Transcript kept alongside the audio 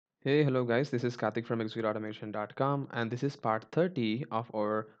Hey, hello guys, this is Karthik from executeautomation.com and this is part 30 of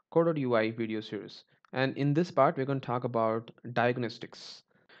our Code.UI video series. And in this part, we're going to talk about diagnostics.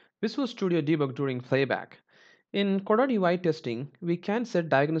 Visual Studio debug during playback. In Code.UI testing, we can set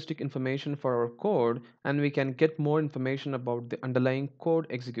diagnostic information for our code and we can get more information about the underlying code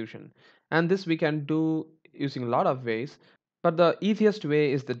execution. And this we can do using a lot of ways, but the easiest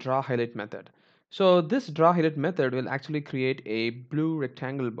way is the DrawHighlight method. So this DrawHighlight method will actually create a blue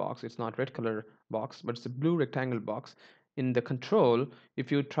rectangle box. It's not red color box, but it's a blue rectangle box in the control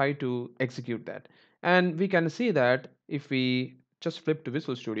if you try to execute that. And we can see that if we just flip to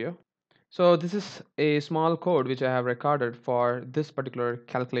Visual Studio. So this is a small code which I have recorded for this particular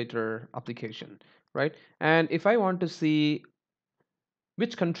calculator application, right? And if I want to see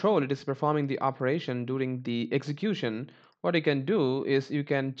which control it is performing the operation during the execution, what you can do is you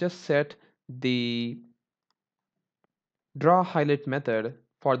can just set the draw highlight method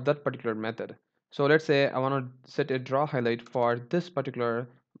for that particular method. So let's say I want to set a draw highlight for this particular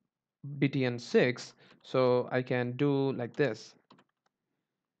btn6, so I can do like this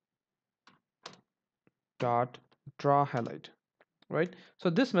dot draw highlight, right? So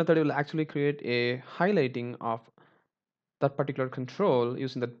this method will actually create a highlighting of that particular control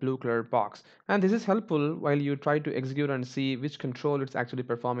using that blue color box. And this is helpful while you try to execute and see which control it's actually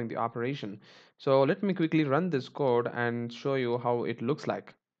performing the operation. So let me quickly run this code and show you how it looks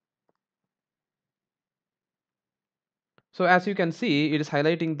like. So as you can see, it is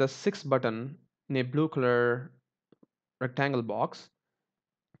highlighting the 6 button in a blue color rectangle box,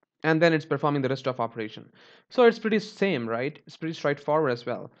 and then it's performing the rest of operation. So it's pretty same, right? It's pretty straightforward as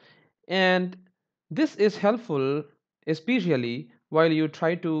well. And this is helpful especially while you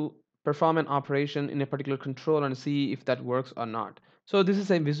try to perform an operation in a particular control and see if that works or not. So this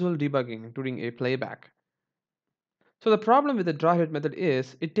is a visual debugging during a playback. So the problem with the drawHighlight method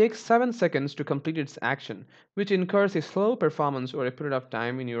is it takes 7 seconds to complete its action, which incurs a slow performance over a period of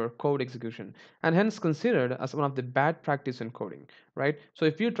time in your code execution, and hence considered as one of the bad practice in coding, right? So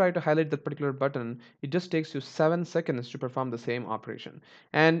if you try to highlight that particular button, it just takes you 7 seconds to perform the same operation.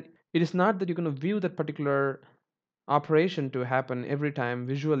 And it is not that you're going to view that particular operation to happen every time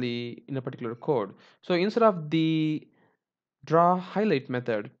visually in a particular code. So instead of the draw highlight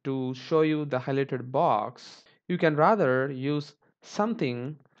method to show you the highlighted box, you can rather use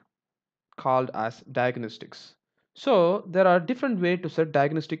something called as diagnostics. So there are different ways to set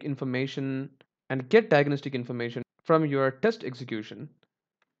diagnostic information and get diagnostic information from your test execution.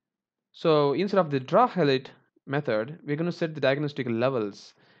 So instead of the draw highlight method, we're going to set the diagnostic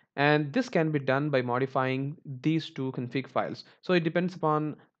levels. And this can be done by modifying these two config files. So it depends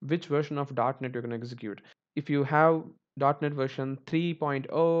upon which version of .NET you're going to execute. If you have .NET version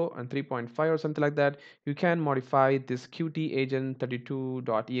 3.0 and 3.5 or something like that, you can modify this qt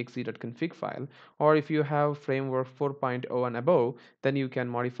agent32.exe.config file. Or if you have framework 4.0 and above, then you can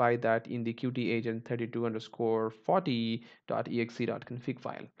modify that in the qt agent32 underscore 40.exe.config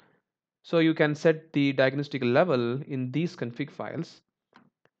file. So you can set the diagnostic level in these config files,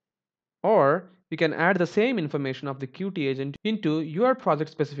 or you can add the same information of the Qt agent into your project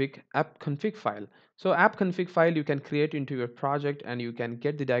specific app config file. So app config file you can create into your project and you can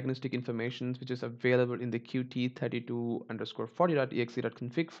get the diagnostic information which is available in the qt32 underscore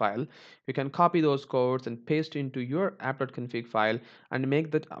 40.exe.config file. You can copy those codes and paste into your app.config file and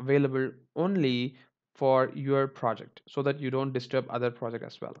make that available only for your project so that you don't disturb other project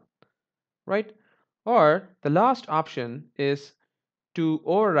as well, right? Or the last option is to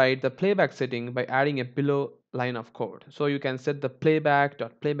override the playback setting by adding a below line of code. So you can set the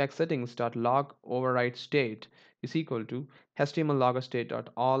playback.playbacksettings.log override state is equal to HTML logger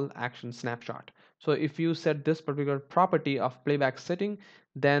state.all action snapshot. So if you set this particular property of playback setting,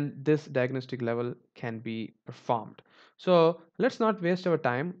 then this diagnostic level can be performed. So let's not waste our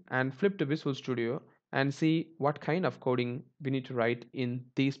time and flip to Visual Studio and see what kind of coding we need to write in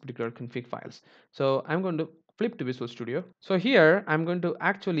these particular config files. So I'm going to flip to Visual Studio. So here I'm going to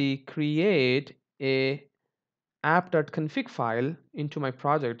actually create a app.config file into my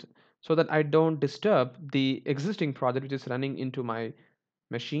project so that I don't disturb the existing project which is running into my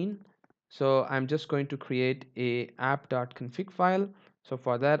machine. So I'm just going to create a app.config file. So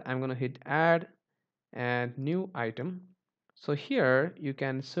for that I'm going to hit add and new item. So here you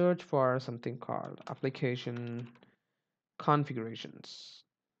can search for something called application configurations,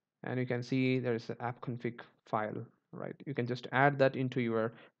 and you can see there is an app config file, right? You can just add that into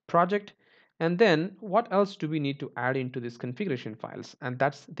your project. And then what else do we need to add into this configuration files? And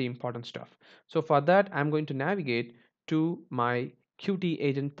that's the important stuff. So for that I'm going to navigate to my qt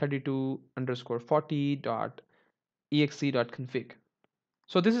agent 32 underscore 40 dot exe.config.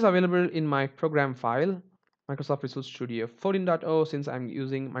 So this is available in my program file, Microsoft Visual Studio 14.0, since I'm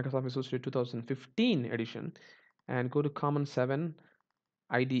using Microsoft Visual Studio 2015 edition. And go to Common 7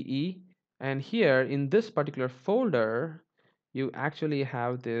 IDE, and here in this particular folder you actually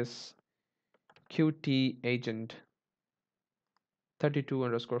have this Qt agent 32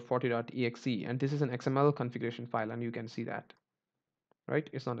 underscore 40.exe, and this is an XML configuration file, and you can see that, right?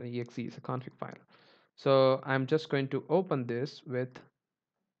 It's not an exe, it's a config file. So I'm just going to open this with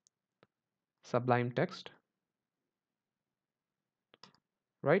Sublime Text,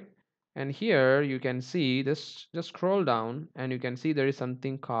 right? And here you can see this, just scroll down and you can see there is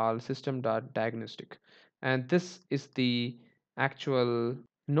something called system.diagnostic, and this is the actual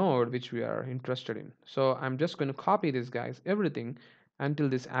node which we are interested in. So I'm just going to copy this, guys, everything until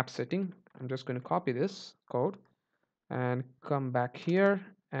this app setting. I'm just going to copy this code and come back here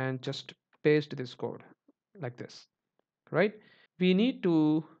and just paste this code like this, right? We need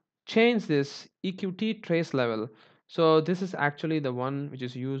to change this EQT trace level. So this is actually the one which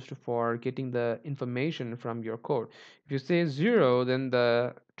is used for getting the information from your code. If you say 0, then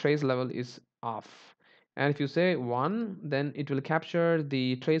the trace level is off. And if you say 1, then it will capture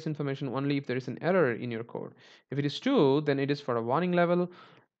the trace information only if there is an error in your code. If it is 2, then it is for a warning level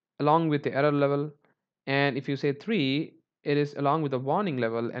along with the error level. And if you say 3, it is along with the warning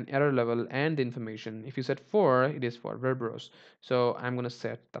level and error level and the information. If you set 4, it is for verbose. So I'm going to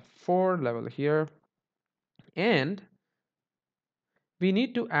set the 4 level here, and we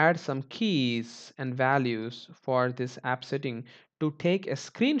need to add some keys and values for this app setting to take a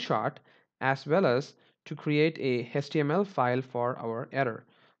screenshot, as well as to create a HTML file for our error.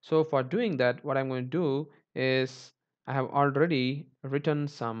 So for doing that, what I'm going to do is I have already written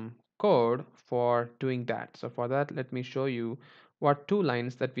some code for doing that. So for that, let me show you what two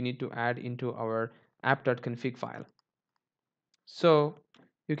lines that we need to add into our app.config file. So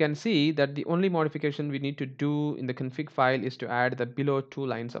you can see that the only modification we need to do in the config file is to add the below two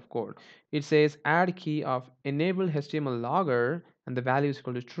lines of code. It says add key of enable HTML logger and the value is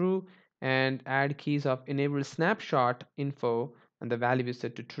equal to true, and add keys of enable snapshot info and the value is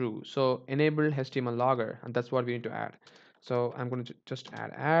set to true. So enable HTML logger, and that's what we need to add. So I'm going to just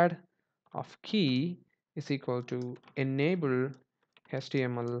add of key is equal to enable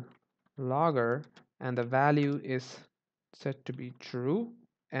HTML logger, and the value is set to be true.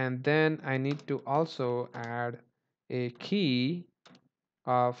 And then I need to also add a key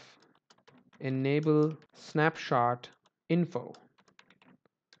of enable snapshot info,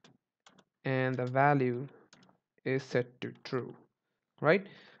 and the value is set to true, right?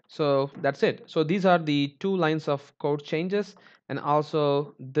 So that's it. So these are the two lines of code changes, and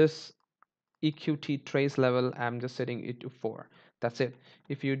also this EQT trace level, I'm just setting it to 4. That's it.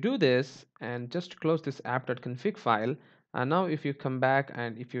 If you do this and just close this app.config file, and now if you come back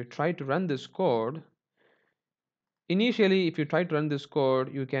and if you try to run this code, initially if you try to run this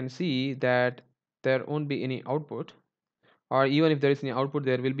code, you can see that there won't be any output, or even if there is any output,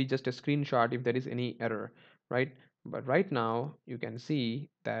 there will be just a screenshot if there is any error, right? But right now you can see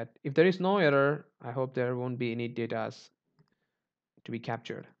that if there is no error, I hope there won't be any data to be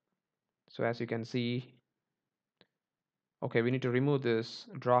captured. So as you can see, okay, we need to remove this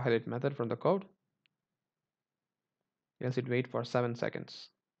DrawHighlight method from the code, else it wait for 7 seconds.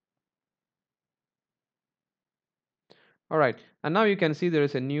 All right, and now you can see there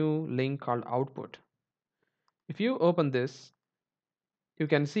is a new link called output. If you open this, you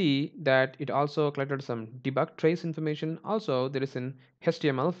can see that it also collected some debug trace information. Also, there is an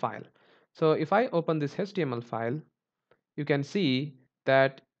HTML file. So if I open this HTML file, you can see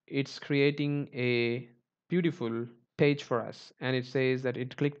that it's creating a beautiful page for us, and it says that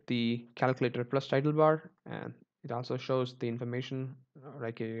it clicked the calculator plus title bar, and it also shows the information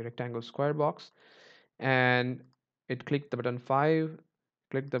like a rectangle square box, and it clicked the button 5,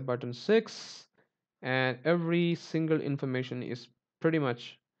 click the button 6, and every single information is pretty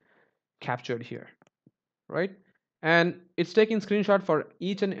much captured here, right? And it's taking screenshot for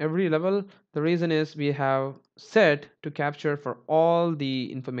each and every level. The reason is we have set to capture for all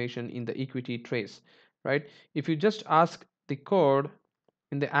the information in the EQT trace, right? If you just ask the code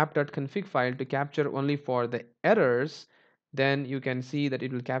in the app.config file to capture only for the errors, then you can see that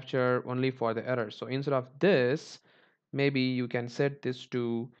it will capture only for the errors. So instead of this, maybe you can set this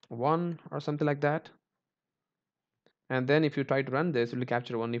to 1 or something like that, and then if you try to run this, it will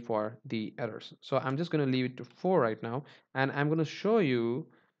capture only for the errors. So I'm just going to leave it to 4 right now, and I'm going to show you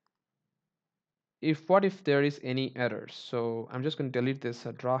if what if there is any errors. So I'm just going to delete this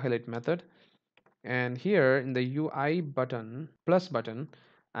draw highlight method, and here in the UI button plus button,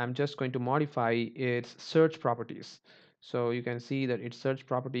 I'm just going to modify its search properties. So you can see that its search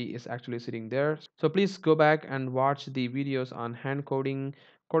property is actually sitting there. So please go back and watch the videos on hand coding,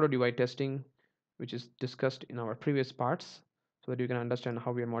 coded UI testing, which is discussed in our previous parts, so that you can understand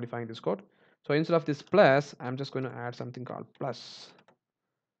how we are modifying this code. So instead of this plus, I'm just going to add something called plus,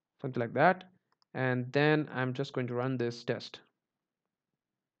 something like that. And then I'm just going to run this test.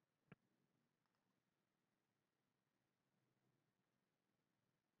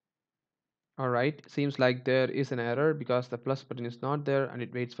 All right, seems like there is an error because the plus button is not there, and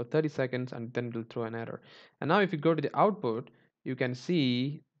it waits for 30 seconds and then it will throw an error. And now if you go to the output, you can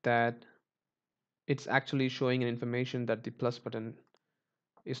see that it's actually showing an information that the plus button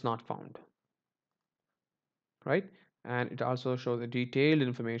is not found, right? And it also shows the detailed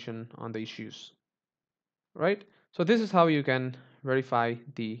information on the issues, right? So this is how you can verify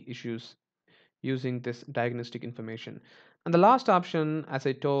the issues using this diagnostic information. And the last option, as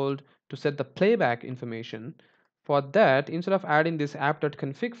I told, to set the playback information, for that, instead of adding this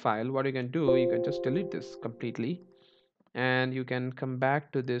app.config file, what you can do, you can just delete this completely, and you can come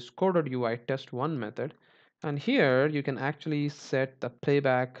back to this code.ui test1 method, and here you can actually set the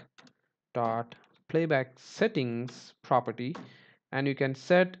playback settings property, and you can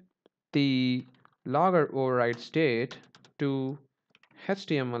set the logger override state to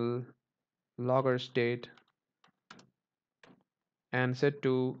HTML logger state and set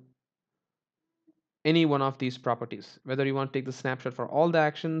to any one of these properties, whether you want to take the snapshot for all the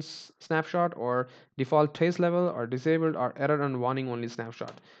actions snapshot, or default trace level, or disabled, or error and warning only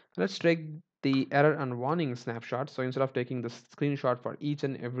snapshot. Let's take the error and warning snapshot. So instead of taking the screenshot for each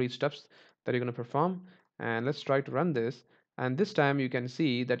and every steps that you're going to perform, and let's try to run this, and this time you can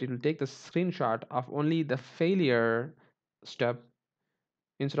see that it will take the screenshot of only the failure step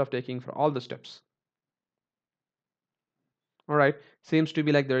instead of taking for all the steps. All right, seems to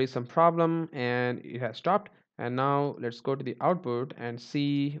be like there is some problem and it has stopped. And now let's go to the output and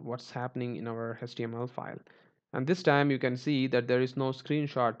see what's happening in our HTML file. And this time you can see that there is no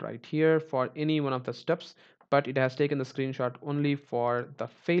screenshot right here for any one of the steps, but it has taken the screenshot only for the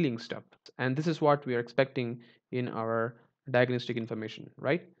failing step. And this is what we are expecting in our diagnostic information,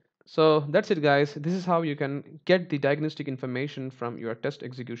 right? So that's it, guys. This is how you can get the diagnostic information from your test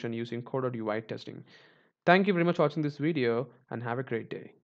execution using code.ui testing. Thank you very much for watching this video and have a great day.